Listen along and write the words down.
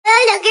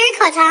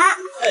烤肠。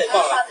好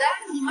的。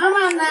你妈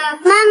妈呢？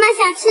妈妈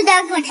想吃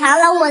点烤肠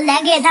了，我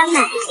来给她买。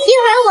一会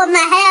儿我们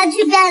还要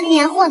去办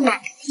年货呢。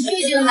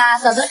舅舅呢？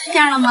早都吃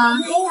下了吗？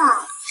没有。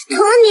从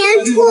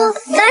年初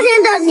当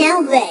天到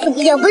年尾，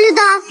也不知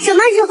道什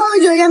么时候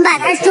有人把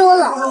它收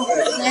了。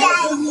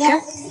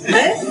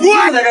哎，你怎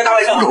么在这儿打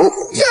卫生？收了，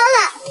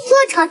说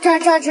吵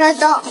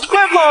走。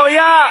快跑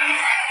呀！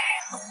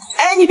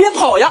哎，你别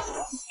跑呀！一半，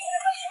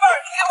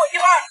你给我一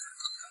半。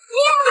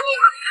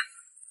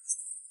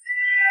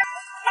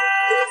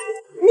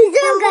你这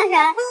是干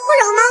啥？不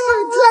找妈妈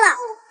说了。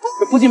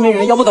这附近没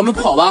人，要不咱们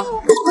跑吧？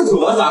怎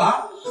么咋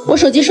了？我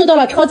手机收到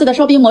了超子的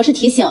烧冰模式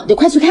提醒，得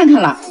快去看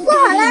看了。不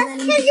好了，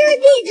这就是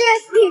地质，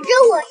你知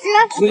我知。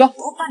哪个？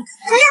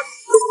谁呀？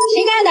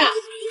谁干的？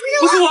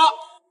不是我，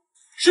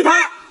是他。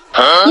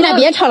你俩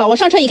别吵了，我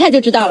上车一看就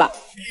知道了。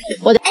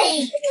我的，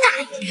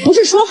不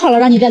是说好了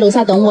让你在楼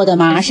下等我的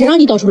吗？谁让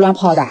你到处乱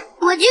跑的？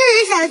我就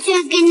是想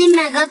去给你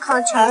买个烤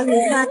肠，你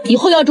看。以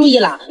后要注意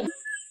了。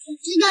我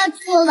知道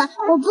错了，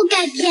我不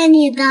该骗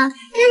你的。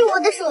这是我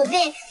的手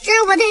背，这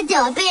是我的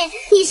脚背，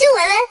你是我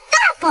的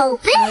大宝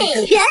贝。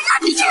别让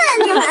你趁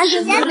你了，下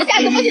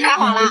次不许撒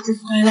谎了。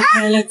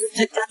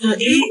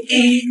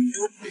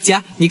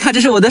姐，你看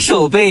这是我的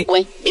手背。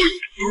喂。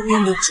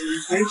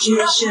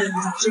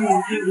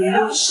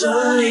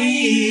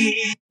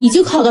你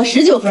就考个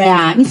19分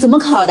呀？你怎么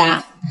考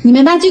的？你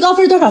们班最高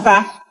分多少分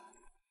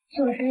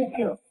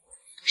？99。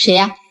谁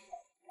呀？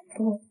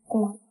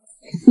我。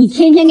你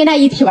天天跟他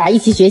一起玩，一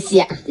起学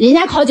习，人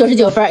家考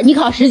99分，你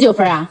考19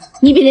分啊？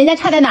你比人家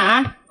差在哪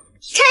儿？差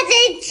在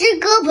一只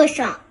胳膊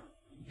上。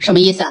什么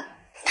意思？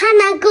他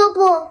拿胳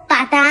膊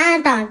把答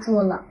案挡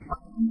住了。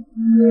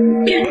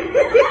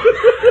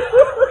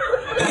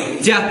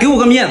姐，给我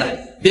个面子，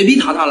别逼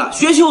糖糖了。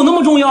学习有那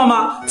么重要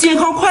吗？健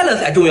康快乐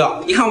才重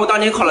要。你看我当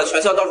年考了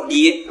全校倒数第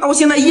1，那我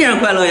现在依然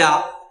快乐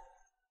呀。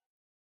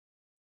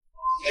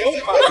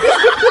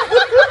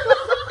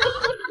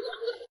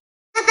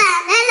爸爸，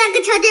来2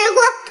个炒电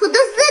锅，土豆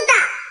丝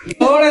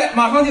的。好嘞，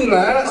马上就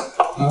来了。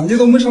啊，你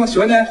怎么上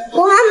学呢？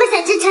我妈妈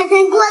想吃炒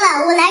电锅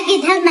了，我来给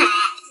她买。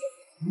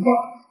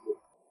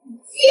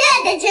亲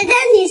爱的晨晨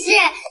女士，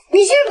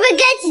你是不是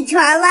该起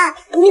床了？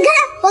你看，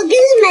我给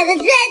你买的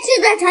最爱吃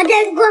的炒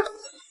电锅。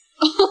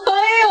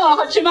哎呦，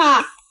好吃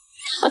吗？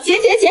好，起，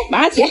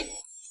马上起。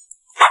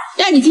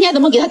呀，你今天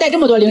怎么给他带这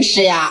么多零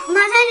食呀？马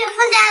上就放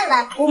假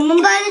了，我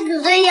们班里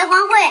组织联欢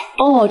会。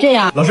哦，这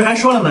样。老师还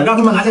说了呢，让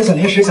他们拿些小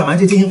零食、小玩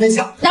具进行分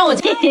享。那我把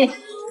这些吃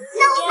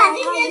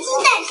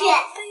带去。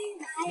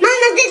妈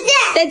妈再见。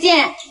再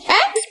见。哎，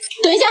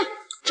等一下，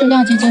这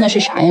亮晶晶的是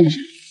啥呀？这是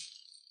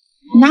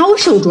拿我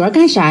手镯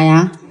干啥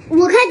呀？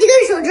我看这个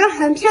手镯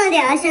很漂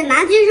亮，想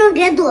拿去送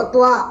给朵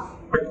朵。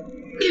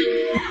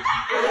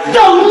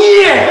造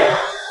孽！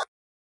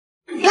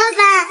老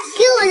板，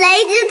给我来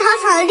一只糖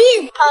炒栗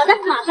子。好的，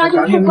马上就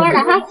出锅了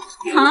哈。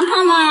糖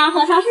糖嘛，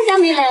好长时间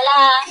没来了，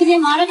最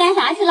近忙着干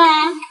啥去了？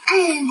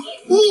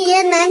一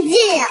言难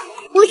尽呀。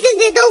我现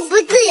在都不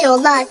自由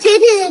了，天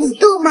天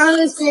都忙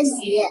着学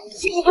习。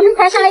你不是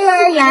才上幼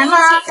儿园吗？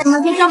怎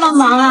么就这么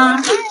忙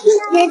啊？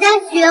人家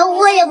学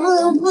我也不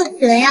能不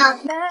学呀。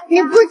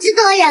你不知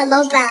道呀，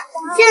老板，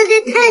现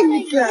在太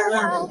卷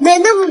了，没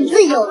那么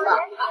自由了。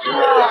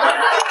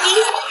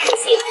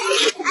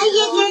阿姨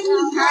给你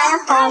哎，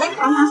好嘞，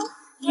糖糖，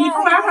你不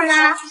玩会儿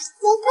啦？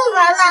我不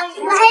玩了，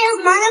我还要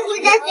忙着回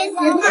家学习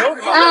呢。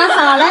啊，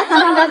好嘞，糖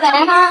糖拜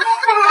拜哈。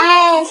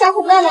哎，下次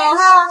再来哈。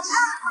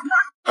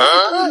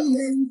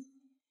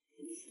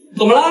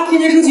怎么了？天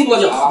天生气跺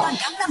脚？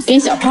跟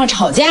小胖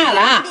吵架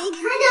了。你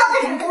看叫我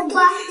小冬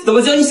瓜。怎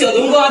么叫你小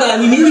冬瓜的？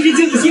你明明是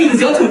镜子心里的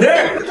小土豆。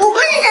我不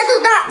是小土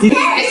豆。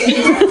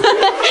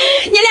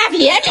你俩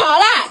别吵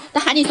了。他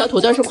喊你小土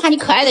豆是夸你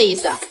可爱的意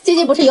思。最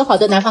近不是有好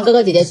多南方哥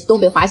哥姐姐去东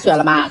北滑雪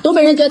了吗？东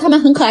北人觉得他们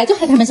很可爱，就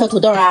喊他们小土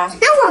豆啊。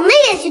那我们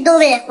也去东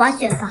北滑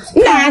雪吧？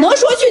哪能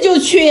说去就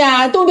去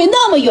呀？东北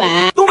那么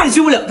远。东北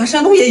去不了，他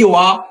山东也有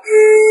啊。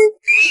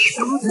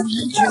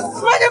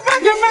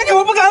慢点，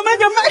我不敢，慢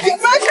点。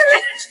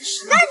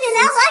让你来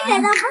滑雪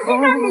的不是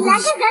让你来个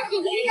小雪冰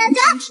的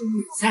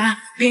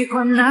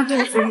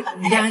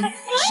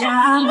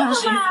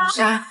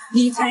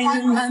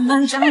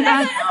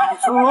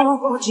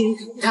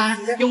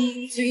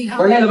玩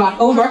累了吧？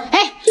喝口水。哎，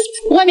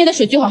外面的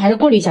水最好还是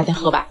过滤一下再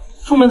喝吧。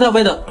出门在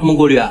外的怎么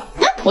过滤啊？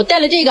我带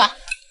了这个。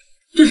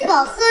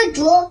小喝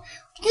竹，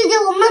姐姐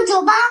我们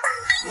走吧。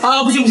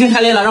啊，不行，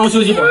太累了，让我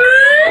休息一会儿。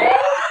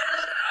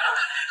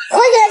滑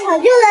雪场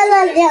就来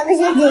了2个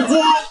小姐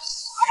姐。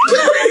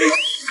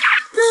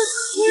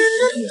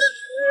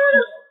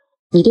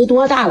你都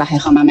多大了还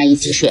和妈妈一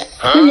起睡？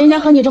那人家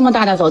和你这么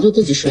大的早就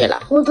自己睡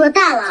了。我多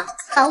大了？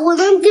我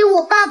能比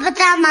我爸爸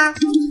大吗？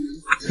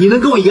你能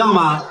跟我一样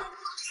吗？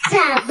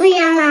咋不一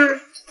样啊？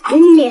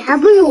你还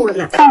不如我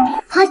呢。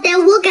好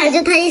歹我敢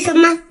叫他一声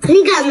妈，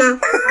你敢吗？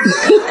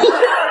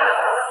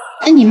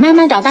那你慢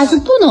慢长大就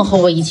不能和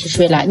我一起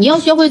睡了，你要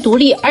学会独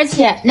立，而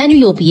且男女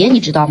有别，你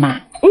知道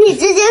吗？你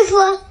直接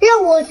说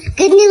让我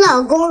给你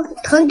老公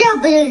腾调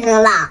不就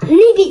行了？你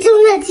比重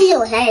色轻友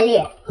还厉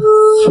害。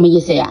什么意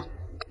思呀？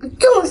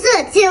重色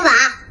轻娃。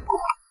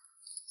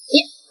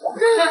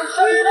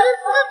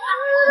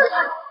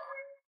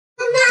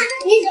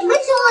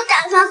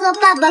和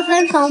爸爸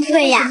分床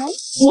睡呀？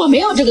我没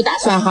有这个打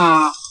算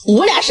哈，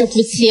我俩是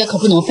夫妻，可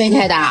不能分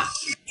开的。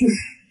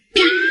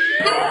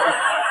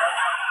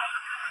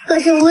可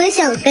是我也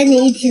想跟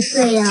你一起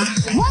睡呀。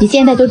你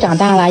现在都长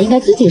大了，应该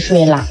自己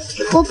睡了。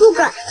我不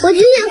管，我就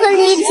想和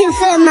你一起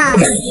睡嘛。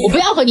我不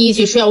要和你一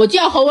起睡，我就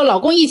要和我老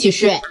公一起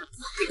睡。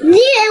你以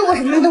为我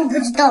什么都不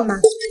知道吗？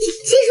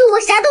其实我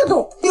啥都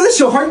懂。你们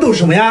小孩你懂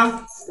什么呀？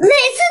每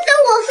次等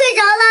我睡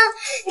着了，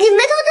你们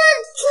偷偷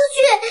出去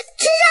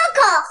吃烧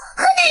烤、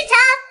喝奶茶，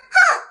哼！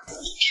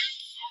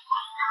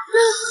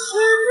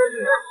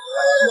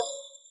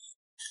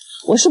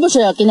我是不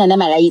是给奶奶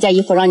买了一件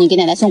衣服，让你给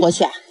奶奶送过去？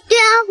对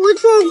啊，我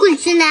送过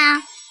去呢。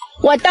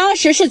我当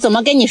时是怎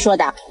么跟你说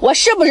的？我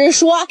是不是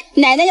说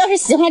奶奶要是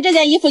喜欢这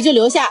件衣服就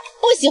留下，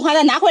不喜欢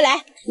的拿回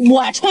来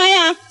我穿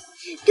呀？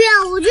对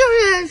啊，我就是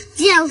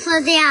这样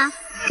说的呀。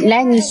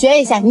来，你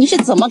学一下，你是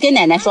怎么跟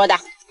奶奶说的？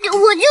我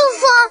就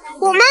说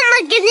我妈妈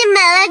给你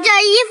买了件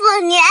衣服，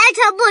你爱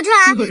穿不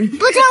穿？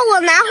不穿我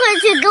拿回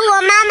去给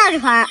我妈妈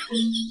穿。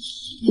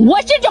我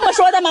是这么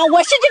说的吗？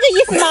我是这个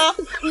意思吗？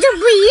这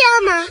不一样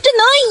吗？这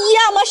能一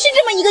样吗？是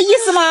这么一个意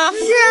思吗？是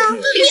啊。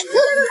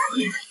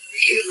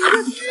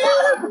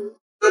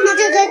妈妈，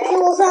这个题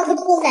我算不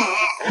出来。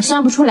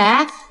算不出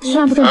来，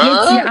算不出来，别急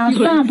啊，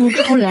算不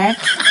出来，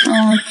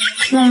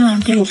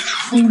算不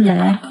出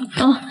来。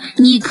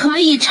你可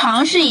以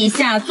尝试一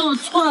下，做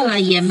错了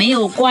也没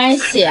有关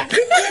系。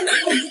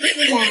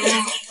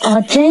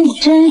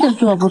真的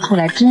做不出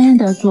来，真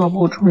的做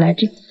不出来。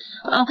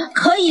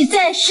可以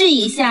再试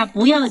一下，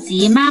不要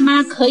急，妈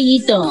妈可以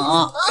等。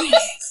我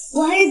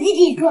还是自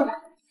己做的。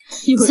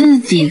自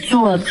己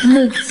做，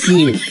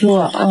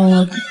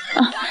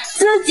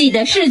自己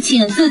的事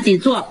情自己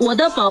做。我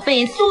的宝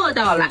贝做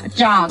到了，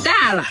长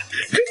大了。妈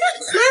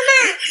妈，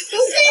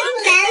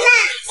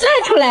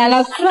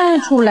我算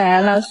出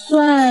来了，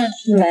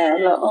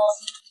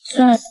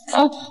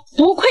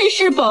不愧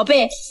是宝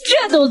贝，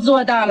这都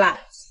做到了，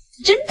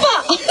真棒！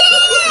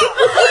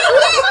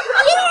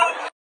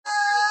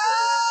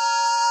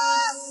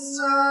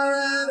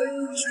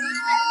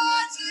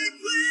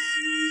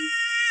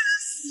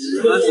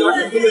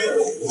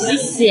谢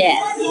谢。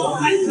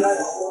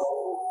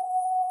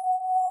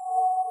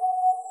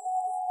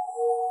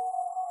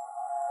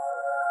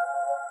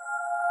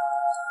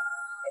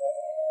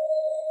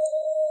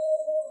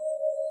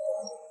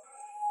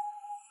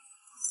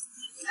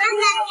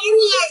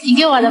你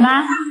给我的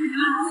吗？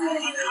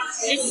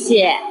谢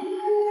谢。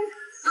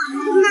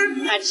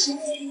好吃。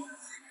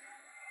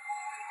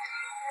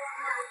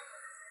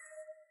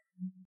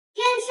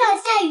天上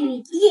下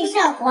雨，地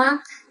上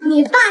滑，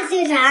你爸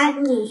姓啥？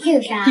你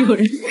姓啥？人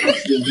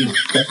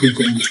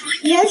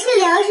吃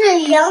粮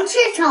食，羊吃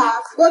草。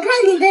我看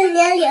你的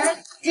年龄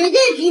绝对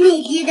比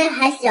你弟的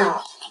还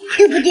小，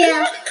对不对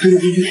啊？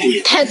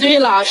太对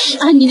了，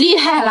你厉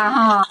害了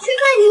哈！吃饭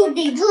你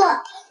得坐，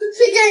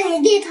睡觉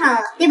你得躺。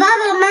你爸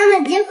爸妈妈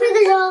结婚的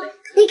时候，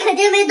你肯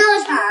定没到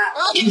场。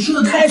你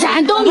说的太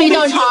咱都没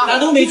到场，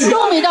都没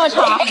到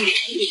场。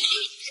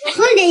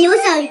河里有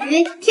小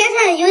鱼，天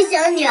上有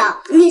小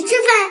鸟，你吃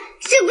饭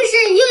是不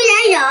是用牙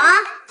咬啊？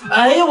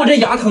哎呀，我这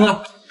牙疼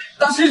啊！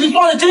大师，你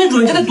算的真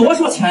准，这得多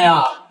少钱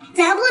呀？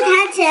咱不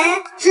谈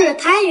钱，只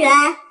谈缘。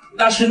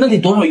大师，那得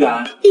多少元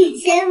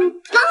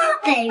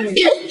？1800元。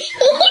这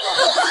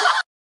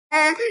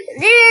人吃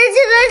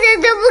多少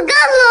都不告诉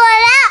我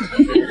呀？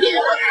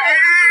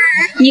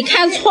你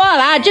看错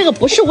了，这个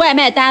不是外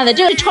卖单子，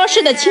这是超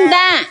市的清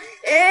单。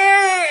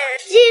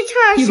鸡翅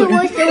是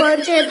我喜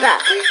欢吃的。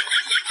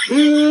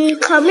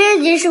烤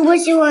面筋是我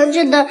喜欢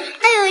吃的，还有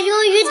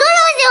鱿鱼都是我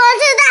喜欢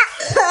吃的。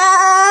我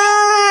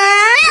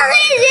要回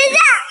学校，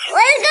我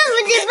也对不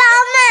起爸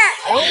妈。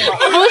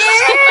不是，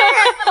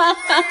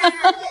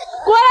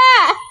过来。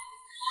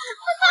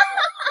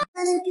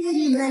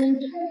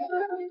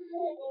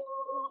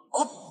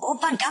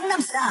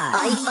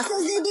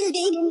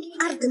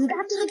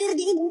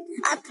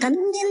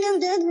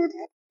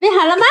备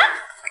好了吗？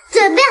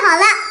准备好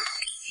了。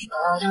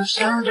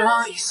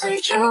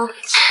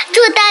祝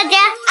大家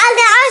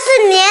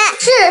2024年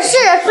事事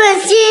顺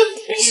心，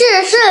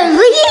事事如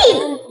意。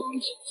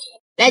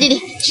来，弟弟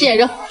吃点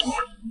肉。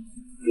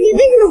你为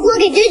什么光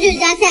给舅舅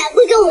夹菜，不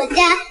给我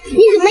夹？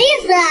你什么意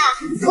思啊？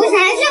我啥是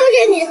不是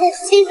你是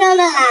亲生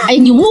的啦？哎，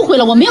你误会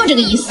了，我没有这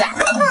个意思。看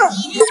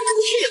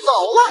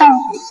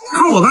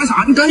我干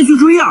啥？你赶紧去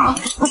追啊！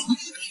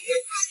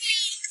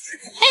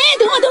哎，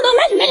等我，慢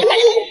点，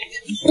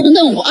等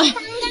等我，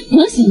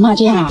能行吗？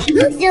这样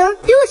能行，就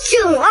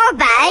省200。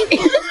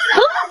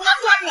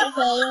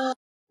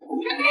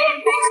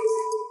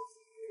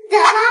怎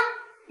么了？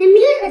你们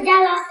又吵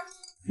架了？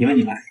你问。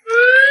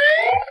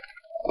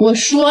我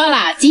说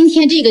了，今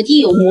天这个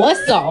地我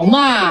扫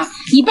嘛，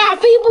你爸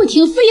非不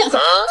停，非要扫，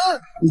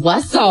我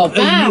扫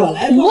吧，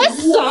我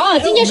扫，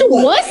今天是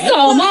我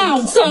扫嘛，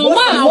我扫。好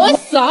了，我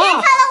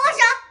扫。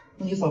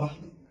你扫吧。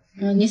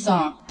你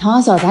扫，堂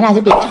嫂，咱俩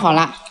就别吵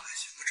了。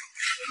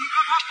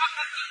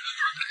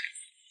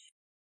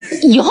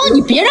以后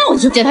你别让我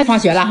去接他放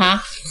学了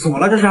哈。怎么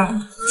了这是？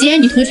既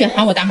然你同学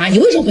喊我大妈，你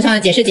为什么不向他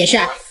解释？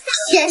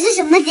解释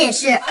什么解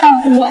释？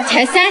我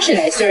才30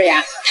来岁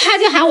呀，他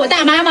就喊我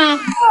大妈吗？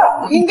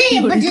人家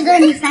也不知道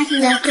你30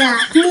来岁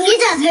啊，你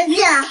长成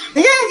这样，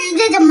让人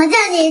家怎么叫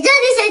你？叫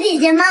你小姐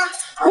姐吗？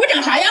我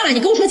长啥样了？你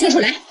跟我说清楚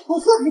来。我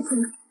说不清，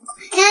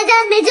人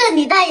家没叫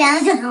你大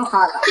洋就很好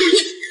了。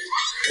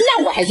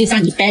那我还就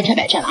向你掰扯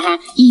掰扯了哈。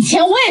以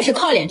前我也是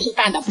靠脸吃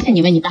饭的，不信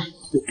你问你爸。那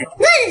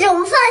你怎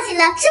么放弃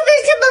了？是不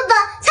是吃不饱，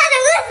差点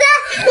饿死？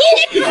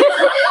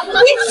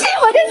你气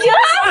我就行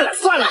了。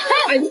算了。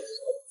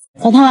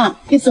小汤，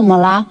你怎么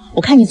了？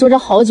我看你坐这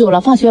好久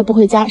了，放学不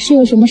回家，是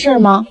有什么事儿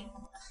吗？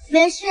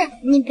没事，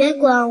你别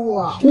管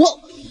我。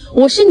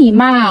我是你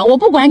妈，我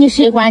不管你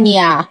谁管你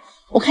啊？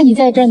我看你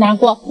在这儿难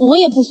过，我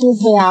也不舒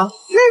服呀。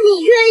那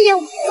你愿意花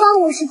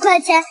50块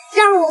钱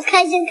让我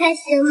开心开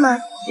心吗？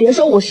别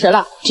说50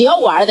了，只要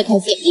我儿子开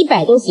心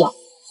，100都行。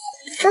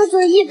那就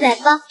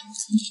100吧。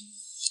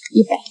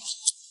100。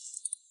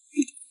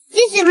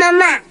谢谢妈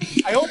妈。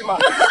哎呦我的妈！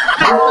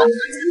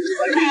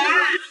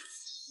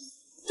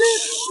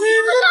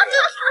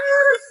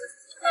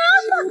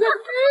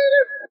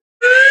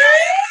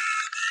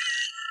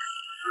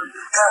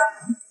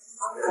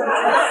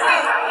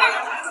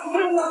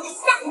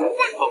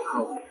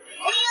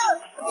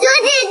小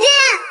姐姐，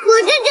我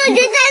这舅舅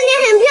长得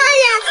很漂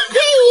亮，可以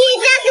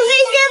加个微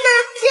信吗？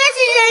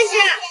认识。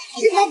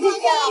是的，舅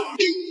舅。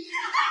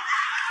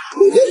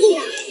你舅舅呀？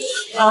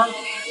啊。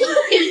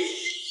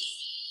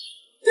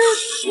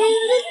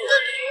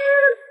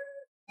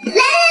来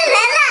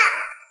了。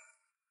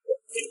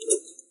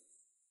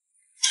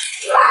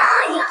妈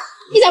呀！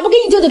你咋不给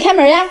你舅舅开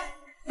门呀？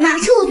哪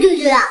是我舅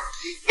舅呀？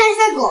单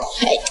身狗。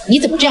哎，你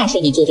怎么这样说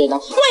你舅舅呢？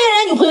万一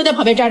人家女朋友在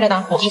旁边站着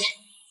呢？我看看。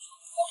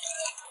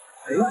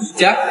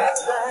姐，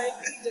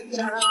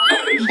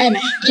哎妈，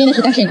真的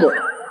是单身狗。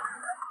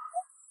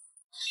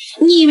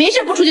你没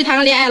事不出去谈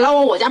个恋爱，老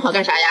往我家跑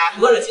干啥呀？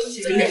饿了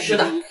请整点吃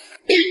的。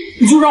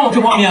你就让我吃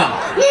泡面？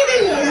那个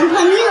有人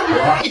泡面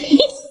吗？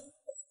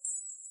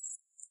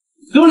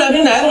给我来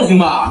瓶奶总行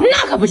吧？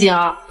那可不行，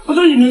不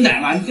就一瓶奶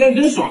吗？你今天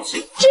真爽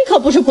气。这可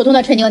不是普通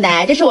的纯牛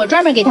奶，这是我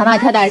专门给糖糖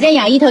挑的认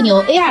养一头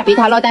牛 A2 贝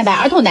塔酪蛋白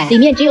儿童奶，里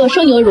面只有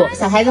生牛乳，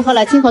小孩子喝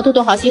了清口吐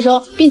吐好吸收，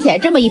并且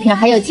这么一瓶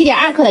还有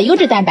7.2克的优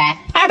质蛋白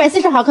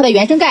，240毫克的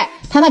原生钙。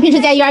糖糖平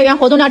时在幼儿园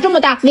活动量这么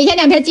大，每天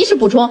2瓶及时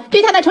补充，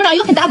对他的成长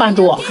有很大帮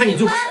助。看你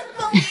就。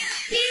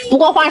不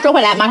过话说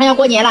回来，马上要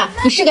过年了，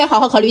你是该好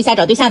好考虑一下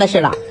找对象的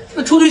事了。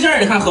那处对象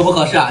你看合不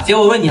合适啊？姐，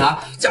我问你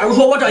啊，假如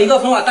说我找一个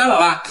分我300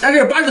万，但是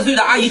80岁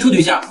的阿姨处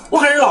对象，我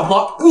喊人老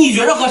婆，你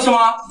觉着合适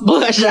吗？不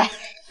合适。当然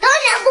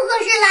不合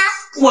适啦。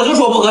我就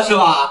说不合适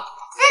吧。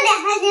那俩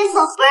还得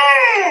宝贝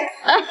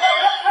儿。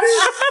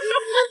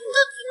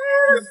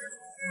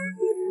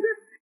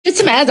这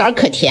次买的枣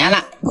可甜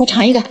了，给我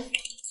尝一个。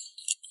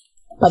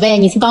宝贝，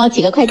你去帮我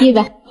取个快递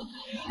呗。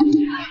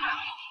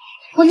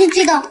我就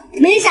知道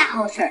没啥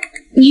好事。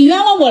你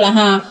冤枉我了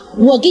哈！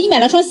我给你买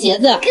了双鞋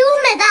子。给我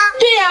买的？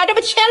对呀，这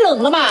不天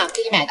冷了吗？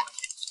给你买的。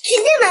实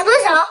际买多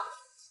少？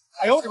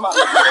哎呦我的妈！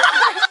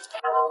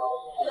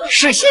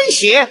是新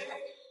鞋。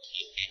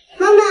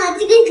妈妈，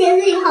这个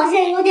鞋子好像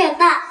有点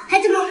大，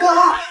还这么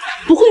高。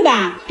不会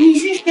吧？你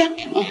试试。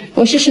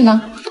我试试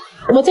呢。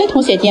我在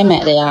同学店买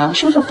的呀，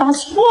是不是发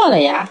错了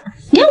呀？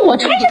你看我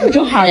穿这个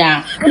正好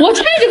呀，我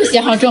穿这个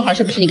鞋号正好，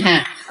是不是？你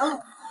看。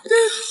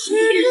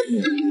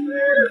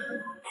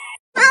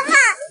妈妈，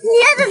你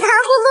要的糖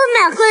葫芦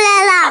买回来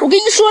了。我跟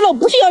你说了，我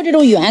不是要这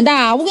种圆的，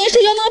我跟你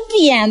说要那个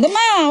扁的嘛，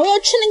我要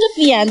吃那个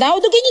扁的，我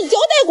都给你交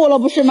代过了，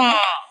不是吗？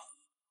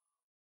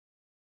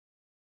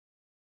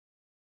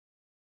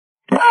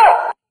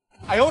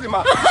哎呦我的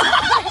妈！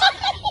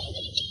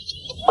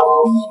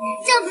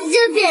这不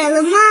就扁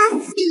了吗？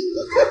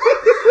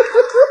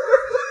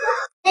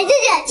哎，舅舅，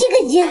这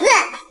个橘子。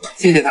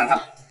谢谢糖糖。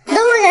等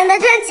我让他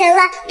赚钱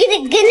了，给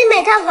你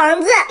买套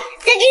房子，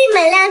再给你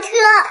买辆车。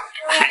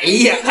哎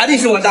呀，还得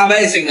是我大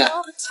外甥啊！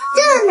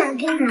这哪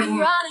跟哪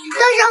呀？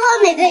到时候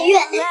每个月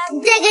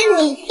再给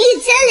你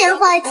1000零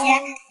花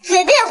钱，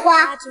随便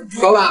花。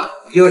说吧，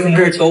有什么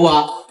事求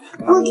我？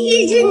我可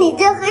以吃你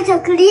这盒巧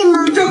克力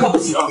吗？这可不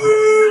行。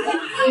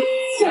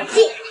小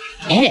气。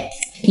哎，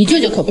你舅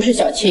舅可不是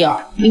小气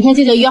哦。明天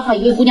舅舅约好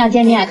一位姑娘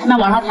见面，他们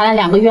网上谈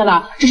了2个月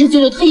了，这是舅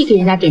舅特意给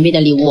人家准备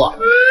的礼物。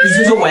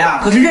你舅舅我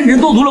呀，可是认真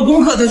做足了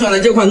功课才选的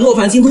这款诺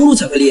凡金通露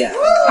巧克力。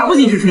它不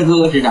仅是纯可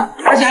可脂的，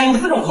而且还有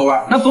4种口味，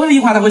那总有一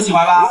款他会喜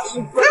欢吧？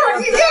那我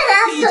吃这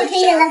个就可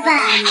以了吧？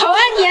好啊，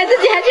你自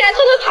己还竟然偷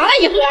偷藏了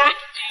一盒。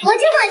我吃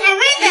果甜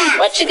味的，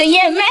我吃个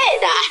燕麦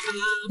的，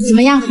怎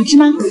么样？好吃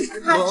吗？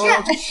好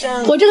吃。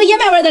我这个燕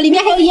麦味的里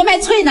面还有燕麦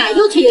脆呢，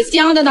又脆又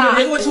香的呢。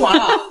别给我吃完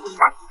了。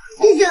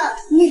舅舅，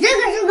你这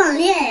可是网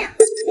恋呀？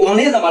网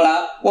恋怎么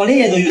了？网恋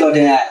也能遇到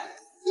真爱。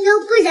要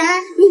不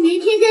然你明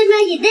天见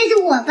面也带着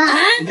我吧。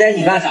你带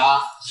你干啥？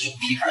小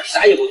屁孩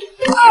啥也不懂。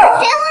谁会的？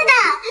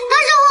到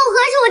时候我合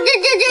适我就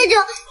叫舅舅，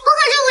不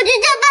合适我就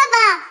叫爸爸。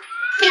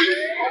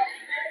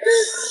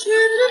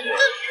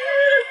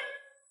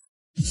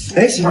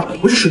哎，媳妇儿，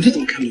我这手机怎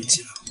么开不了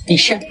机了？没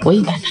事，我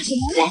有办法。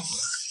来，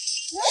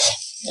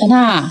小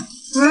娜，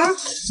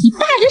你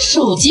爸这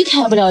手机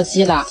开不了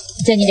机了，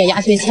借你点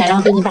压岁钱，然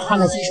后给你爸换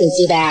个新手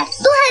机呗。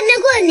都还没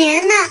过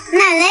年呢，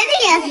哪来的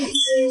压岁钱？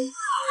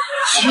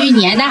去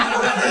年的，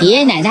爷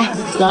爷奶奶、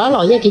姥姥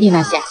姥爷给你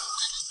那些，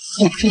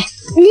你拿出来。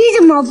你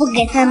怎么不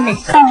给他们？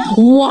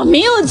我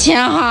没有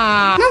钱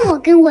哈。那我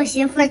跟我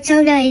媳妇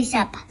商量一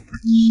下吧。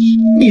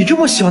你这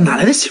么小哪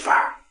来的媳妇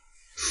儿？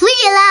所以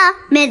啦，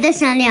没得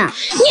商量。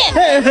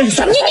你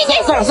算了，你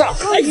这个孩子，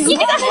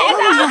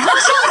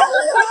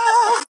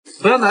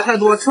不要拿太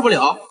多，吃不了。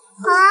好，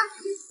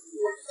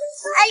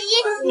阿姨，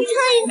你称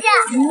一下。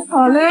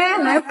好嘞，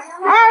来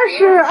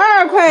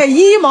22块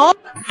1毛，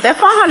再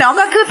放上2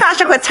个够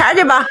30块钱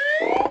的吧。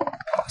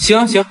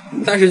行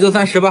，30就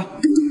30吧。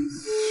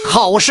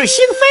口是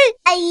心非。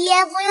阿姨，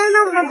不用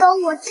那么多，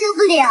我吃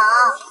不了，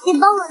你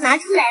帮我拿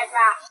出来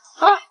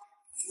吧。啊，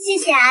谢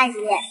谢阿姨。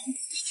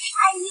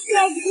阿姨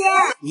再见。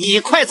你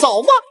快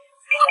走吧。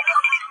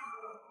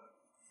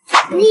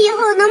你以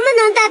后能不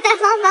能大大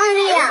方方的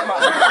呀？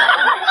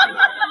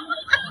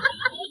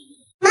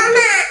妈妈，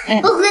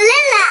我回来了。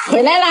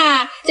回来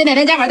啦！在奶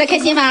奶家玩的开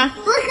心吗？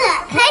我可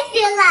开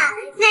心了，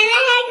奶奶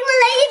还给我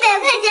了100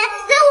块钱，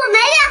让我买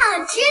点好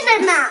吃的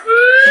呢。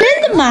真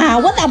的吗？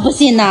我咋不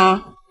信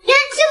呢？你看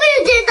是不是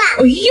真的？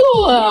哎呦，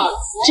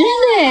真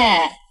的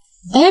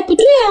哎！哎，不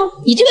对啊，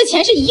你这个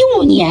钱是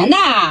15年的。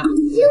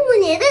15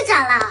年的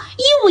咋了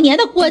？15年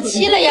的过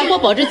期了呀，过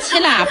保质期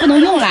了，不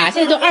能用了。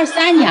现在都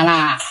23年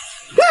了。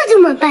那怎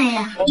么办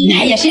呀？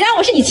哎呀，谁让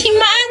我是你亲妈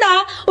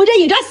呢？我这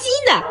有张新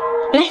的，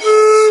来，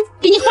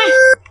给你换。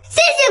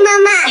谢谢妈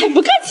妈。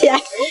不客气。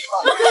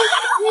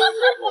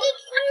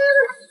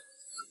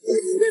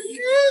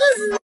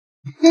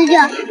舅舅，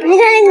你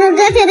看那个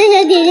刚才的小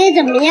姐姐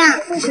怎么样？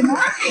什么？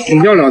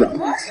挺漂亮的。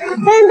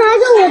但是她是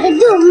我的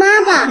舅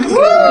妈吧？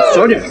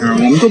小点声，我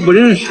们都不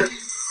认识。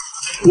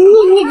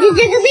你的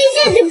这个微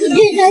信就不对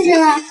上是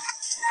了。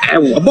哎，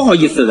我不好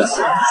意思的。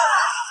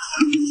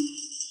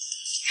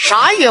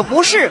啥也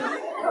不是，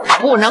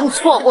不能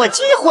错过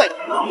机会。好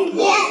呀。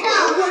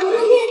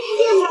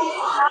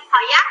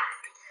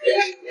哥，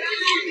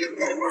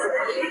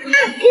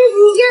你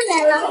又来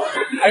了。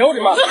哎呦我的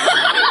妈！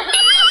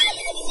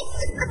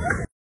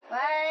外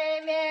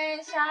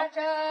面下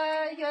着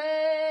雨，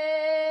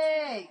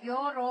犹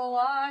如我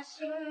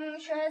心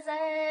血在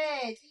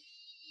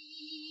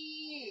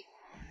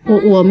地。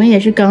我们也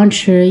是刚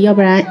吃，要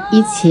不然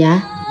一起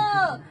啊？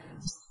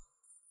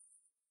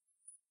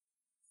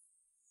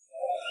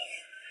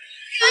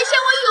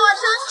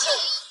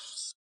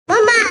妈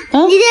妈，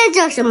你在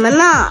找什么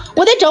呢？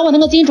我在找我那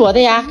个金镯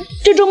子呀。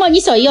这周末你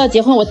小姨要结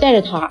婚，我带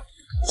着她。怎么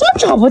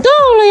找不到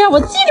了呀？我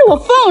记得我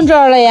放这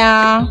儿了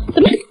呀。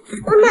怎么？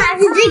妈妈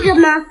是这个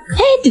吗？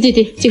哎，对，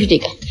就是这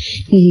个。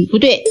不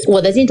对，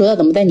我的金镯子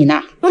怎么在你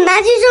那？我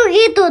拿去送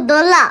给朵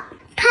朵了，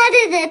她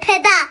的太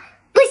大，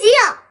不需要。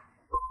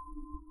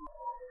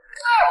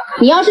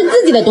你要是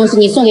自己的东西，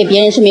你送给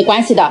别人是没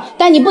关系的，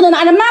但你不能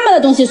拿着妈妈的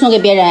东西送给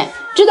别人，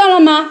知道了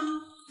吗？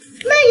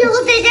那以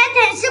后在家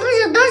产是不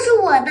是都是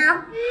我的？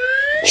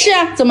是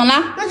啊，怎么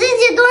了？那这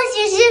些东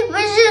西是不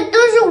是都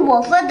是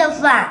我做的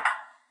饭？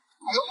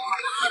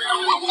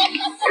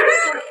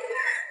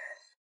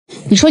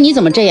你说你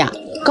怎么这样？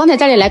刚才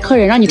家里来客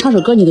人，让你唱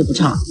首歌你都不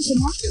唱。什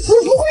么？我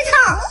不会唱。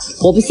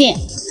我不信，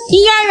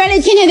你幼儿园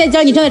里天天在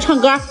教你正在唱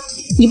歌，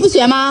你不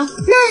学吗？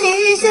那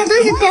人生都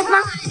是偏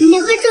方，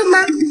你会唱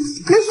吗？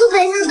那书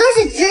本上都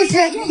是知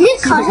识，你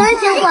考上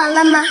清华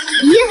了吗？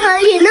银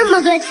行里那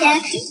么多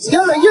钱，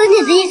有你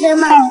的一分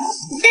吗？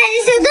但人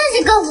生都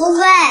是个不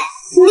会，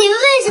你为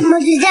什么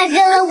只嫁给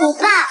了我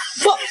爸？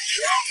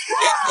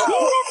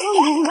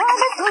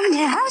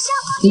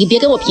你别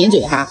跟我贫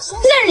嘴哈，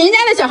那人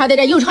家的小孩在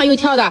这又唱又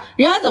跳的，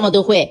人家怎么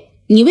都会，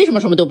你为什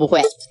么什么都不会？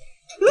你要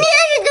是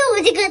对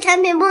我这个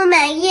产品不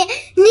满意，你可以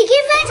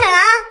翻厂啊，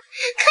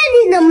看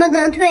你能不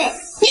能退。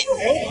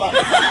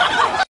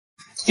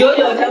99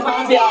乘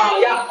法表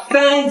呀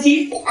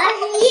，37。21。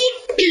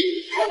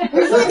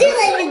我说这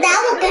个，你打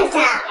我干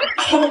啥？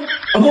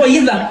不好意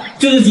思，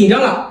就是紧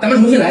张了，咱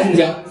们重新来行不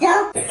行？行。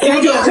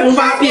 99乘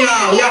法表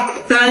呀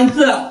，34。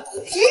12、6、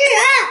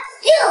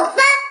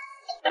8。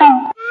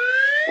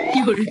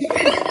有人。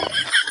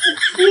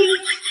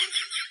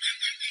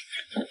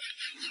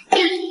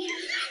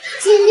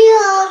16。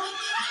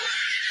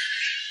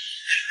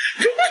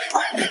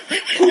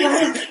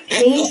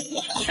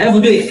哎，不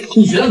对，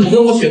你学的怎么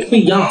跟我学的不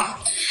一样啊？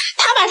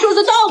他把数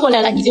字倒过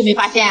来了，你就没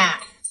发现？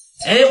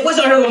哎，我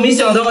想什么没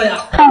想到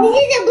呀？你现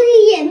在不是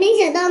也没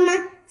想到吗？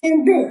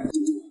真笨。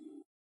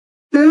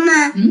妈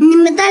妈，你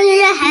们大学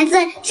生孩子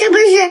是不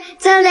是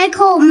将来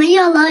靠我们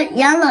养老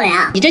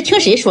呀？你这听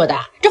谁说的？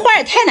这话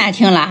也太难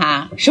听了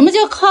哈！什么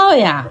叫靠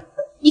呀？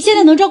你现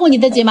在能照顾你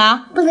自己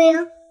吗？不能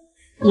呀。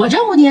我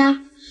照顾你啊。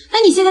那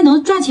你现在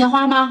能赚钱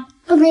花吗？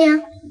不能呀。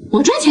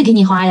我赚钱给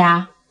你花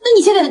呀。那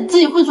你现在自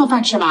己会做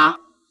饭吃吗？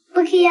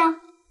不可以呀。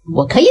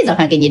我可以做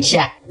饭给你吃。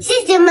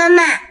谢谢妈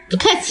妈。不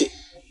客气。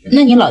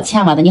那你老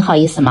欠我的，你好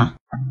意思吗？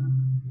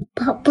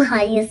不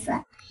好意思。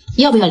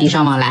要不要礼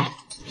尚往来？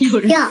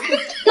要。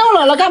那我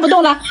老了干不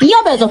动了，你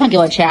要不要做饭给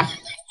我吃？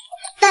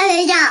当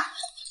然要。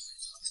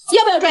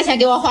要不要赚钱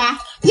给我花？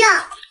要。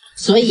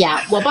所以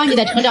啊，我帮你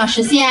的成长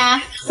实现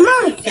啊，梦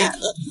想，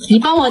你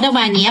帮我的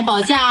晚年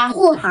保价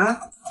护航，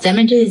咱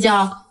们这就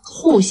叫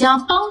互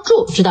相帮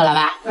助，知道了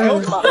吧？合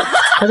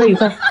作愉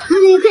快。好的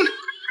愉快。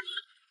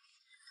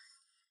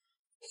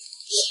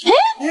哎，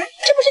这不是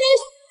那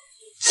个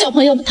小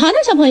朋友糖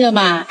糖小朋友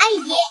吗？阿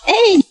姨，哎，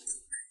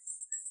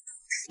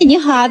你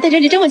好，在这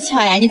里这么巧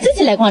呀？你自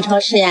己来逛超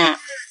市呀？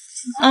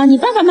啊，你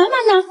爸爸妈妈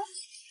呢？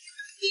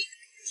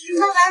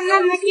爸爸妈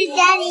妈在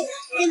家里，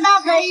爸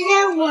爸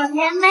让我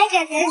来买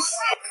点吃。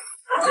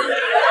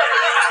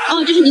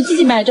哦，这是你自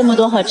己买了这么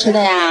多好吃的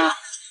呀？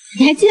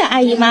你还记得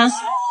阿姨吗？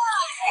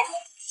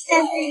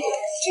上次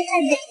去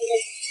看的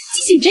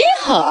记性真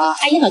好。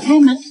阿姨好看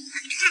吗？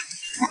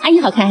阿姨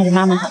好看还是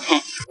妈妈好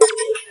看？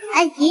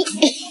阿姨，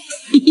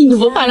你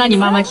不怕让你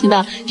妈妈听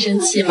到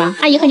生气吗？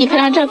阿姨和你拍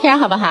张照片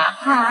好不好？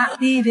好。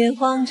你别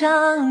慌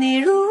张，你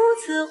如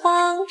此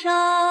慌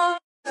张。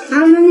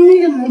妈妈，你为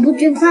什么不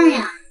吃饭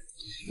呀？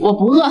我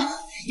不饿，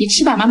你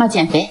吃吧，妈妈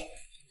减肥。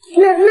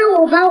那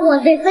我把我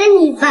的分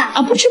你吧。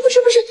啊，不吃，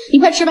你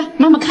快吃吧，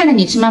妈妈看着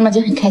你吃，妈妈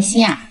就很开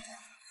心啊。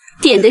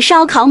点的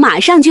烧烤马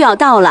上就要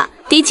到了，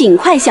得尽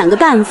快想个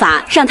办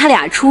法让他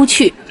俩出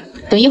去。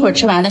等一会儿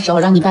吃完的时候，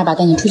让你爸爸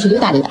带你出去溜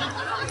达溜达。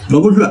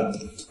我不去，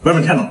外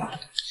面太冷了。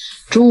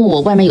中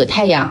午外面有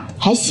太阳，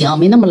还行，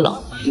没那么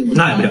冷。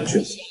那也不想去。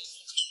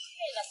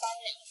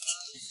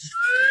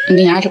我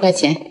给你20块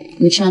钱，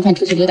你吃完饭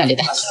出去溜达溜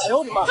达。谢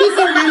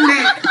谢妈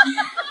妈。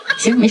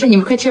行，没事，你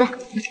们快吃吧，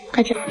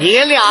快吃。你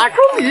俩终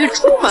于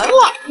出门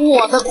了，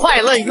我的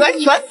快乐源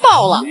泉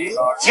到了。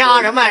家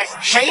人们，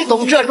谁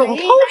懂这种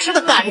偷吃的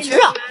感觉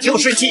啊？就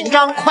是紧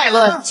张快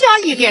乐加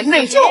一点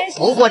内疚。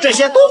不过这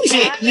些东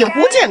西也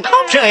不健康，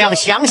这样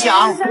想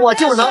想我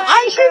就能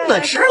安心的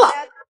吃了。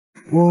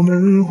我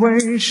们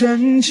会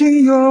深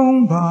情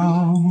拥抱，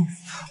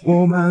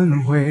我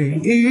们会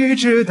一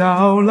直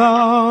到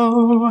老，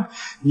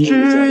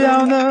只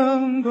要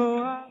能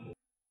够爱。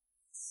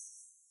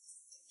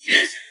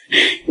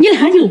你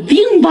俩有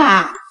病吧？妈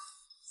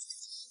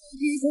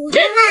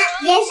妈，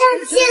别生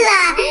气了，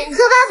和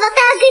爸爸道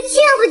个歉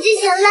不就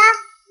行了？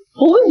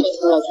我为什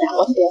么道歉？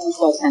我是别人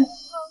道歉的。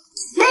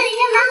那你跟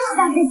妈妈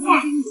道个歉。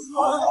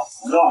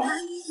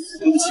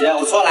对不起，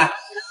我错了。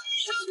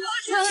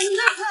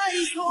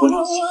公主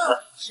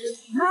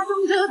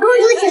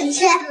请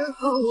吃。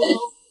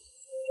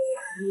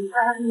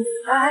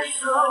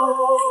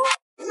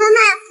妈妈，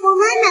我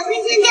们买块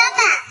香蕉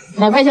吧。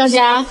哪块香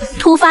蕉？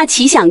突发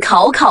奇想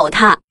考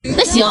他。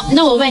那行，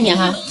那我问你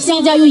哈，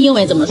香蕉用英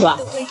文怎么说？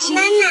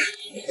妈妈。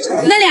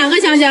那2个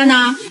香蕉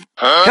呢？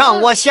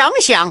让我想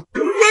想。妈。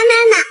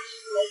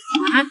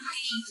啊？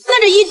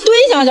那这一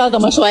堆香蕉怎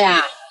么说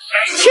呀？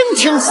清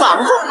清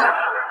嗓子。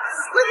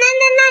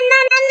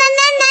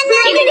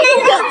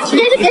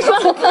别说。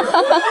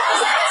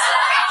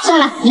算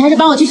了，你还是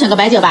帮我去选个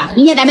白酒吧，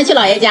明天咱们去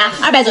姥爷家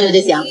，200左右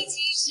就行。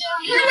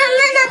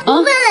不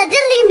会了，这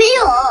里没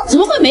有。怎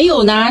么会没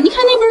有呢？你看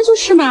那边就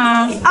是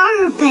嘛。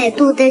200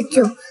多的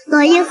酒，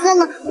姥爷喝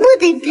了不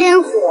得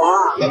喷火。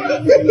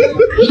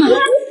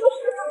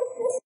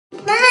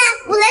妈妈，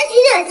我来取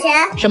点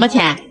钱。什么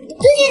钱？最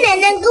近奶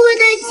奶给我的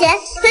钱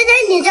存在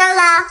你这儿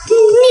了，你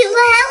以后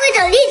还会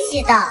找利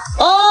息的。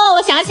哦，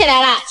我想起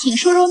来了，请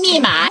输入密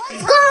码。恭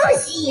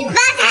喜发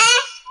财。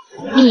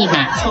密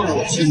码错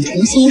误，请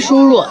重新输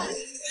入。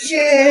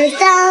世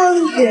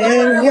上只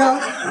有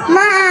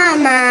妈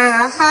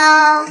妈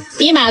好。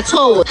密码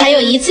错误，还有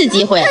1次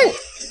机会。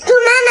祝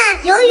妈妈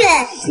永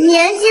远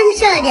年轻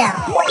漂亮。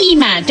密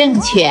码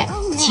正确，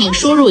请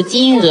输入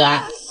金额。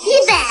100。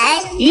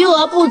余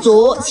额不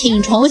足，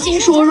请重新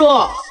输入。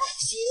50。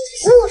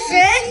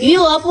余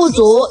额不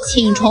足，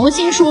请重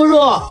新输入。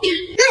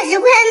那10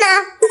块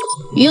呢？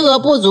余额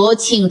不足，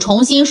请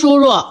重新输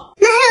入。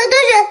那还有多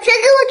少？全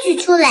给我取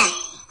出来。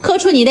扣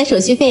除您的手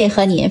续费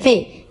和年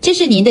费，这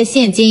是您的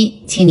现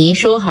金，请您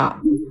收好。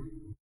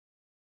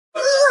叔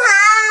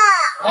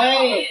好。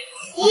哎，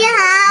你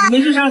好。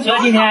没去上学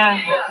今天？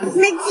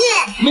没去。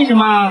为什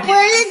么？我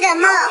有点感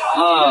冒。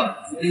啊，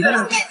你这点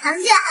糖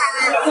就好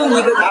了。送你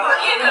一个糖。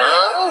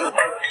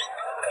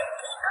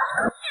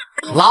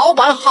老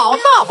板好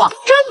大方，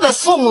真的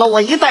送了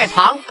我1袋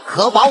糖，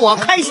可把我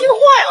开心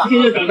坏了。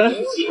今天找到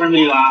媳妇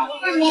没有啊？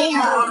没有，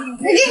我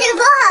这里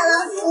包好了，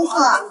叔叔。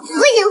不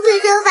仅会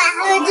说饭，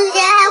还会做家，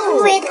还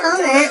会背唐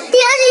文。你要是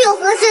有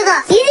合适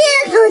的，一定要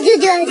给我舅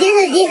舅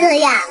介绍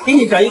呀。给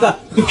你找一个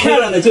漂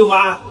亮的舅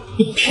妈，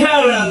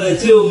漂亮的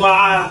舅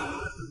妈。来，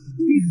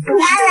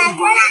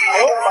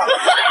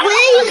我也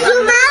有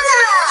舅妈了，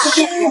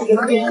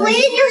我也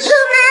有舅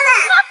妈了。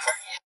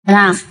怎么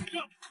样？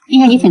今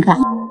天你请客。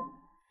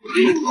那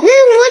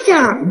我请，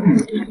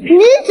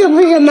你请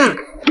为什么？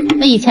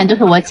那以前都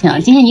是我请，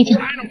今天你请。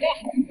啊，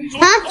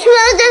吃完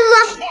了再说。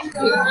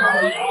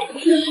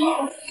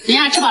怎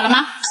样？吃饱了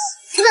吗？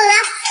吃饱了。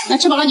那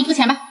吃饱了你付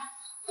钱吧。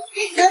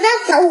等到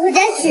我回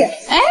家去。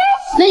哎，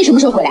那你什么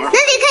时候回来啊？那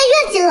得看运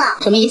气了。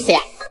什么意思呀？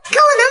看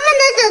我能不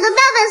能找到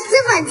爸爸私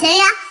房钱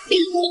呀。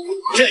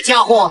这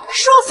家伙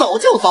说走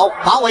就走，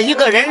把我一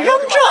个人扔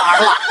这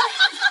儿了。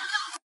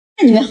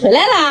你们回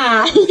来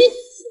啦。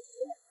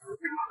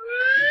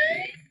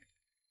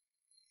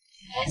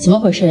怎么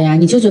回事呀？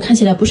你舅舅看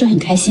起来不是很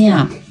开心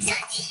啊。小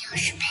金要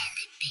是被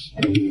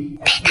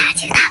大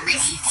姐他们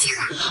袭击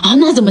了。啊，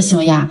那怎么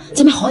行呀？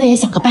咱们好歹也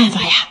想个办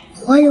法呀。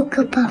我有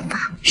个办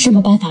法。什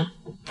么办法？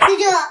舅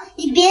舅，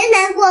你别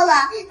难过了，忘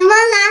了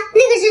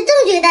那个是正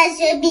确大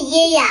学毕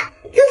业呀。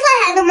这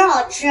饭还那么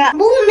好吃，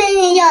不会没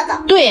人要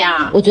的。对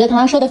呀，我觉得糖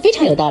糖说的非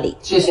常有道理。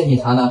谢谢你，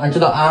糖糖，还知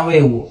道安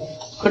慰我。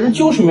可是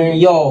就是没人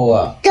要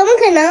啊。怎么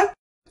可能？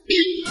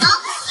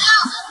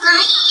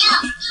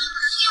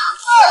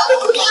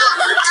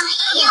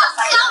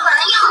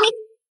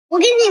我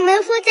跟你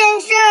们说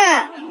件事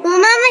儿，我妈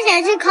妈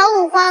想吃烤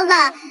五花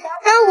了，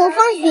让我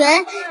放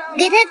学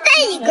给她带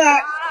一根，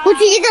我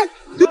去一个，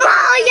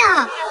妈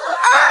呀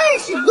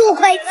，20多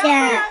块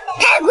钱，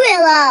太贵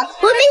了，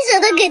我没舍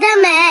得给她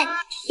买。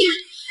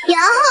然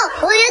后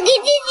我又给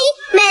弟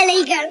弟买了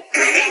一根，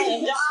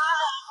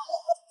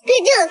毕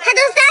竟他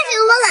都30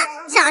多了，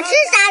想吃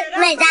啥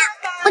买啥，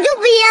我就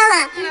不要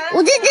了。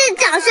我在这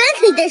长身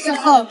体的时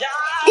候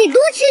得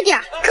多吃点，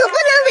可不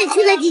能委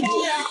屈了弟弟。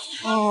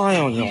哎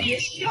呦呦！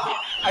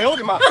哎呦我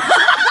的妈！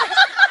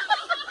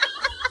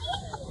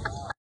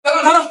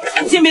糖，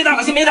先别打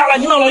了，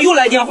你姥姥又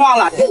来电话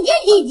了。你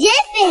接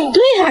呗。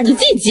对呀，你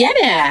自己接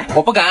呗。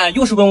我不敢，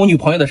又是问我女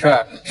朋友的事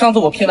儿。上次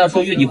我骗她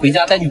说约你回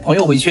家带女朋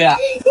友回去。你骗人，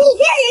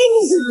你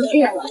是不是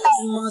了？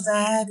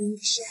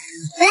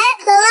来，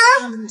走了。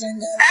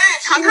哎，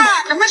糖糖，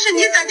怎么是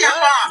你在电话？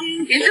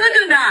你舅舅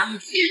呢？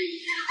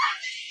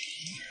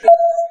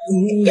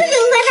舅舅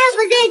说他不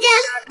在家。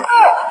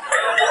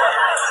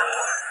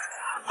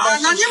啊，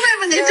那你问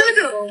问你舅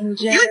舅有女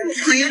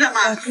朋友了吗？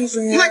我今儿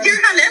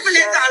还来不来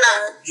咋了？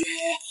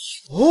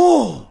哦。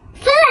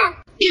分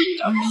了。你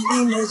舅舅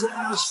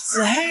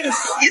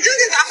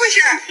咋回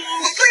事？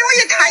所以我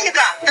也查一个，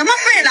怎么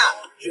分了？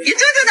你舅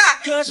舅呢？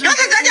让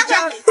他打电话。姥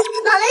姥让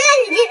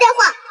你接电话。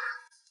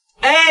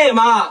哎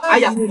妈，哎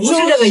呀，不是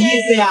这个意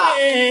思呀。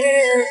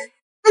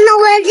那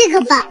我要这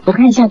个吧。我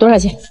看一下多少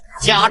钱。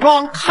假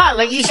装看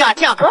了一下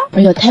价格。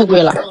哎呦，太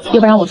贵了，要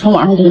不然我从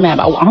网上给你买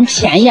吧，网上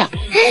便宜。好，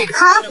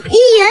一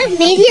言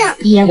为定。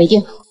一言为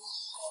定。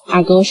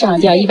二狗上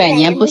吊100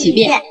年不许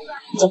变。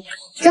走。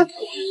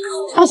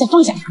放下。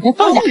终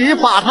于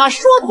把他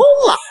说通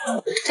了。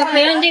小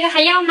朋友，你这个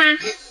还要吗？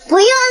不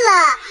要了，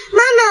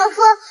妈妈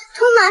说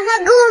从网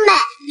上给我买，网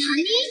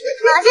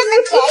上的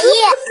便宜。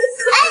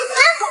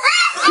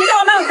你让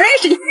我们不认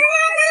识你。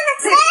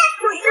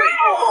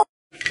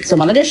怎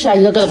么了这是啊？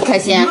一个个的不开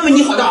心。问问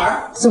你好大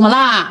儿。怎么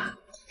啦？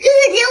这个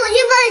节我去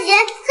放学，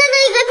看到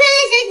一个漂亮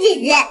小姐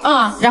姐。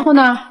啊，然后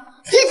呢？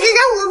就指着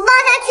我帮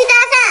她去搭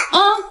讪。啊，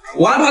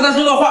我还怕她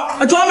说的话，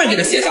还专门给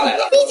她写下来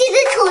了。你写的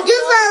丑就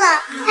算了，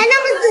还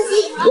那么仔细。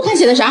我看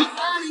写的啥？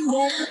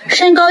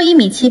身高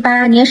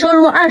1.78米，年收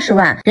入20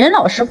万，人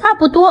老实话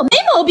不多，没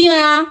毛病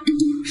啊。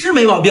是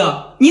没毛病，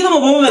你怎么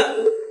不问问？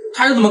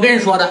他是怎么跟人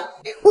说的？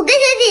我跟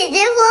小姐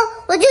姐说，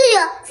我就有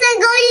身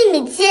高1.7米，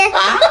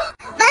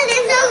半年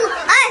收入20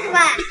万，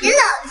人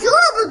老实话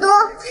不多。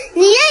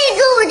你愿意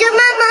跟我叫妈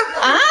妈？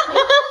啊？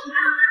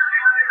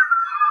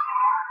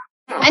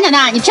哎，奶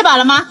奶，你吃饱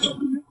了吗？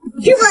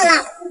吃饱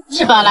了。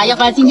吃饱了，要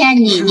不然今天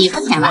你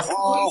付钱吧。还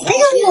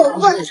让我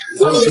付，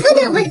你付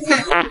就不行。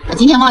我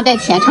今天忘带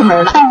钱出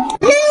门了。那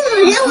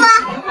你怎么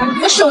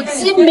付？我手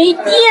机没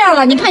电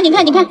了，你看，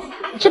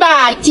是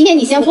吧？今天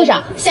你先付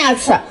上，下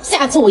次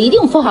我一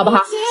定付，好不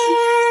好？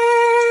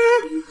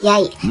压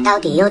抑到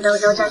底又都来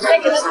了。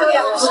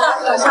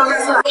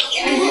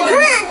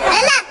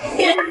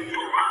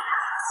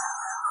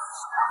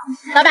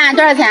老板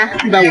多少钱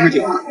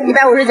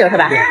？159是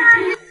吧？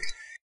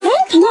哎，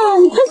糖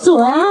糖，你快走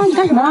啊！你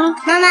干什么了？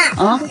妈妈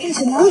啊，你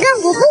看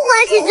我不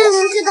花钱就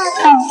能吃到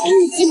饭，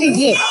你信不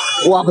信？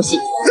我不信。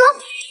走。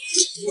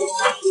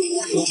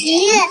爷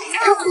爷，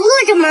这葫芦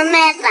怎么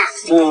卖的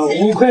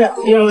？5块，要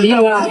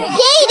吧？便宜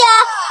点。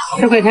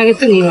10块钱给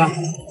送你吧。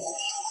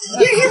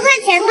60块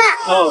钱吧。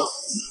哦。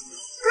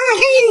妈妈，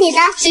这是你的。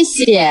谢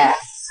谢。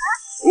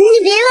你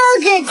别让我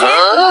给钱。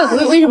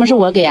为什么是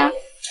我给啊？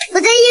我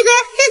这一根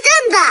是正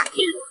的。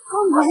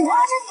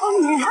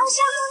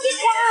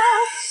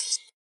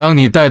当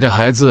你带着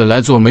孩子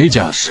来做美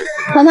甲时，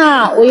糖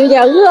糖，我有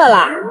点饿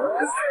了。妈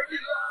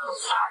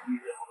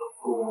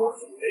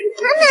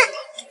妈，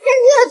这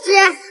热吃。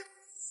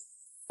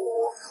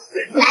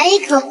来一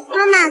口，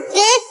妈妈给。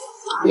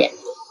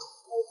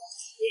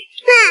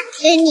那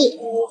给你。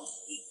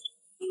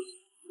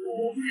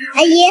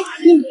阿姨，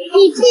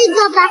你去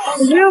做吧。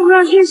不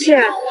用，谢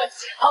谢。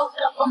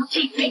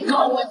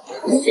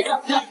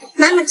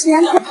妈妈吃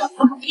完口，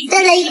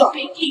再来一口。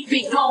你知道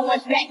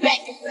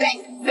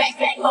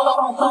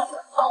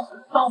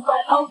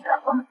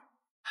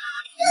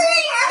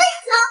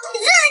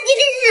今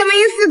天是什么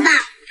意思吧？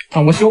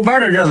啊，我休班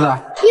的日子。你忘了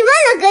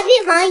隔壁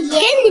房姨跟你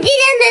之前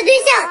的对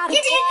象今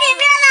天见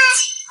面了。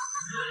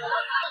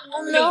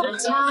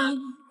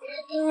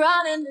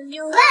万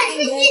事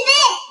俱备，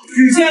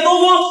御剑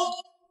东风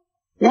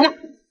来了。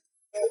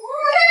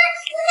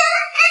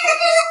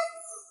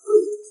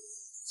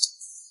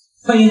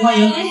欢迎。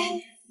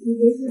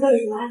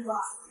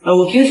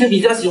我平时比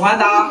较喜欢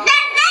打。来点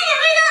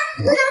味道，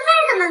我想看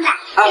什么的。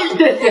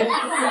对对。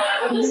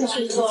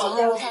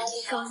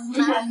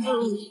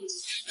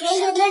给你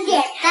个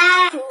点吧，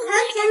好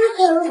甜的狗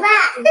吧，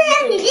就像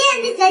你这样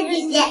的小姐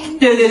姐。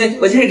对对对，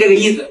我就是这个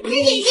意思。小姐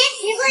姐吃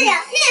过2片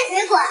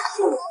水果。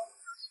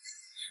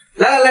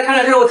来，尝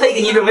尝，这是我特意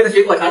给你准备的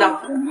水果，尝尝。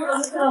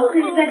我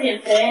最近在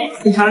减肥。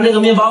你尝尝这个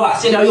面包吧，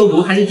馅料又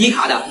足，还是低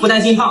卡的，不担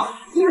心胖。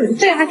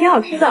这个还挺好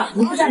吃的。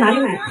你是在哪里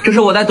买的？这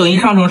是我在抖音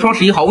商城双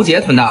11好物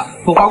节囤的，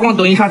不花光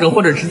抖音商城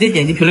或者直接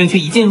点击评论区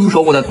一键入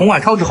手我的同款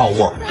超值好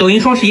物。抖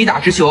音双11打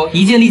直球，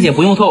一键立减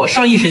不用凑，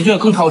上亿神券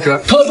更超值，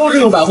特殊日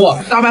用百货，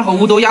大牌好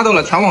物都压到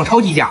了全网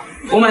超低价。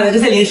我买的这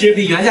些零食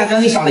比原价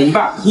将近少了1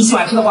半，你喜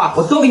欢吃的话，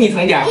我多给你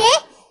存点。小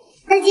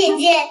姐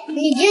姐，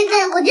你觉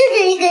得我就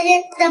是一个人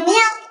怎么样？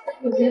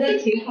我觉得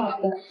挺好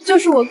的，就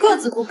是我个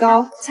子不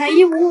高，才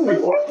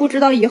155，不知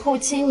道以后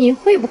亲你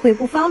会不会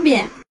不方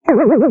便？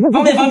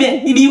方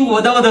便，1米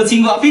5的我都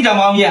亲过，非常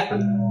方便。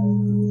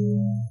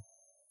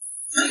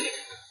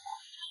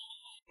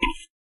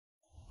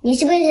你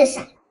是不是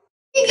傻？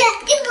这个衣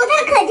服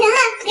太可甜了，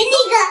给你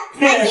一个，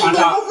还一点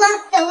不慌，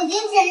等我精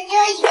神要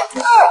一个。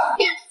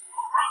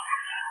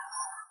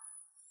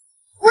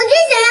我就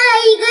想要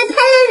一个太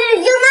阳的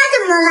舅妈，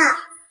怎么了？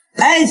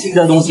爱情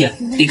这东西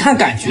得看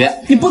感觉，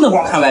你不能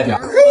光看外表。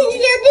可是这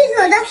些对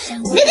手的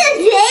没感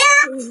觉呀。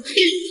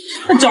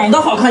长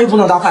得好看又不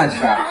能当饭吃。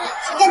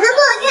长得不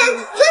好看，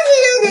就是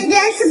让人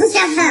家吃不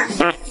下饭。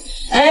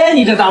哎，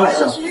你这大外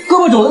甥，胳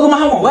膊肘子怎么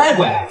还往外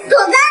拐？肘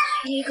子，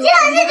这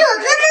还是肘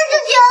子吗，舅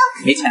舅？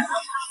没钱。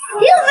6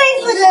位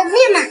数的密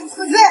码，否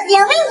则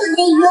2位数的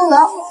余额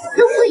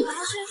都会。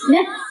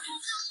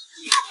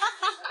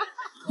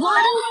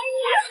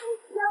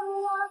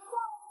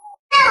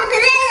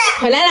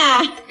回来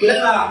啦！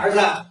儿子，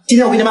今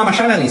天我跟你妈妈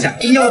商量了一下，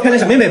给你要个漂亮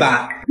小妹妹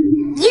吧。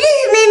一定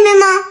是妹妹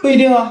吗？不一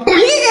定啊。一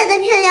定长得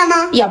漂亮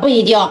吗？也不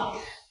一定。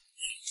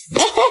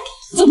哎，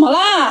怎么了？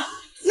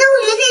那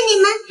我觉得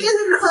你们这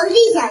个考虑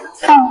一下吧。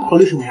考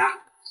虑什么呀？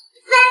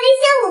万一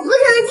下我不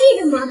生气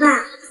怎么办？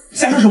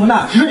瞎说什么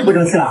呢？谁说你不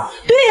争气了？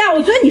对呀，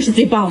我觉得你是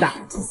最棒的。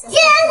既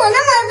然我那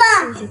么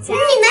棒，你们还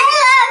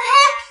有2胎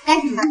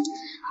干什么？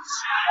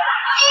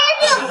哎，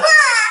这个棒啊，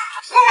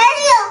这还是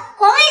有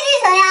皇位对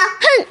手呀！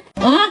哼！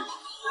啊！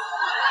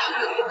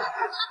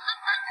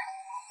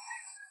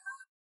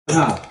啊，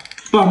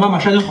爸爸妈妈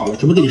商量好了，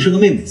准备给你生个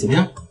妹妹，怎么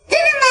样？真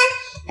的吗？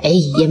哎，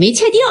也没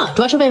确定，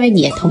主要是问问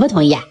你同不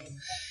同意呀？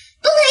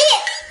不同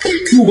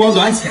意。目光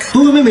短浅，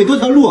多个妹妹多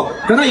条路，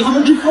长大以后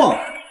能致富。那我让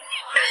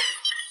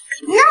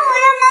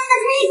妈妈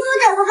退一步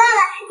找个爸爸，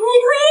你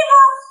退一步？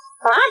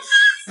啊？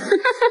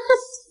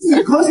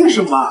你高兴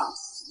什么？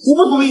我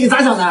不同意，你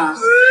咋想的？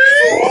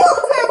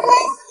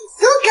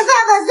多个爸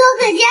爸，多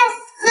个家，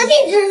何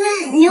必争论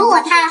你我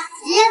他？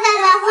只要爸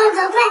爸换个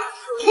快，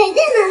肯定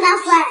能拿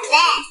回来。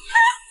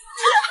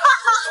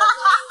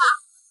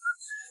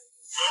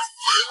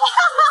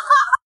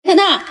娜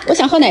娜，我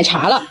想喝奶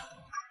茶了。好的，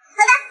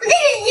我这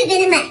就去给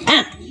你买。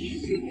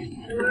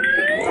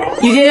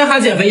你天天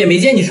喊减肥也没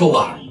见你瘦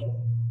吧？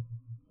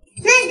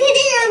那天天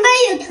上班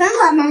有团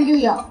考吗？就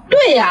有。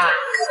对呀。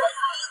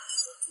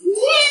你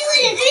现在为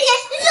了追钱，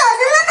你找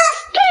着了吗？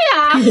对呀。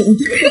你不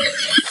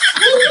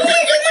是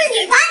周末你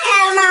发财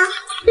了吗？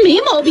没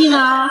毛病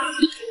啊。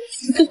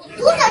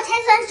多少才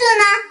算色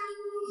呢？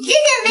这些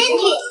美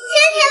女千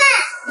千万，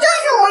就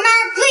是我妈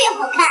最好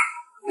看。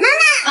妈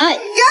妈，哎，走，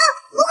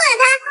不管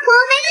她，我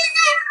没事带，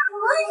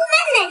我去买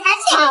奶茶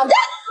去。好的。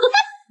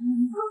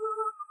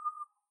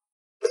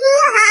哥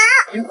好。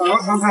你好，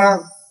康康。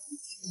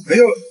哎呦，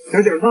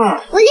小点饭。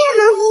我练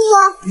能服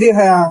不？厉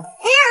害啊！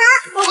哎呀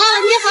好。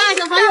你好，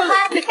小朋友。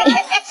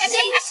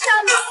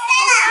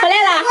回来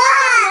了。哇，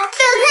这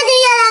有看见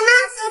月亮吗？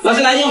老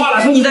师来电话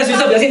了，说你在学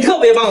校表现特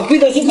别棒，规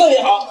则性特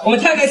别好，我们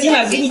太开心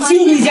了，给你庆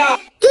祝一下。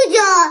舅舅，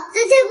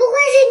这菜不会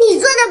是你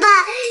做的吧？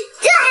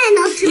这还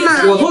能吃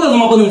吗？我做的怎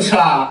么不能吃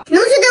了？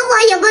能吃的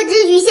话也不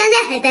至于现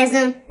在还单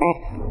身。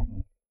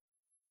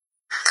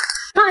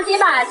放心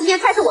吧，这些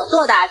菜是我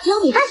做的，只有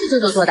米饭是舅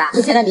舅做的。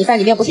之前的米饭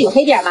里面不是有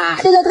黑点吗？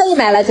舅舅特意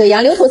买了9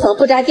阳流涂层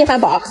不粘电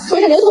饭煲，说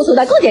是流涂层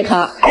的更健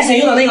康。之前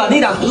用的那个内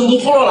胆涂层都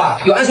脱落了，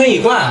有安全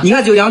隐患。你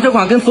看9阳这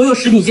款跟所有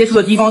食品接触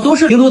的地方都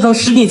是零涂层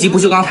食品级不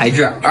锈钢材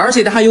质，而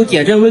且它还有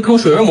点阵微坑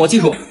水润膜技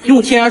术，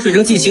用天然水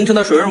蒸气形成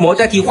的水润膜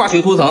代替化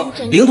学涂层，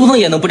零涂层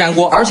也能不粘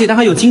锅，而且它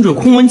还有精准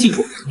控温技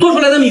术，做出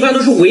来的米饭都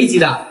是5A级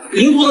的，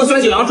零涂层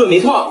选9阳准没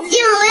错。今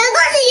晚我要告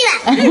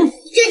诉你。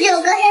舅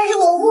舅，刚才是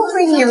我误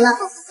会你了，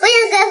我也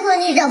该说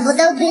你找不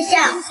到对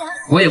象。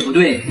我也不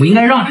对，我应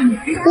该让着你。我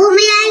们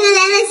家又来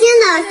了新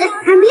老师，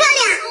很漂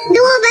亮，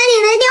等我把你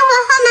的电话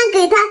号码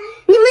给他，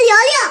你们聊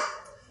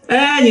聊。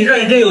哎，你这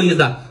人真有意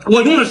思，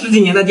我用了10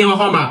几年的电话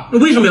号码，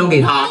为什么要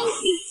给他？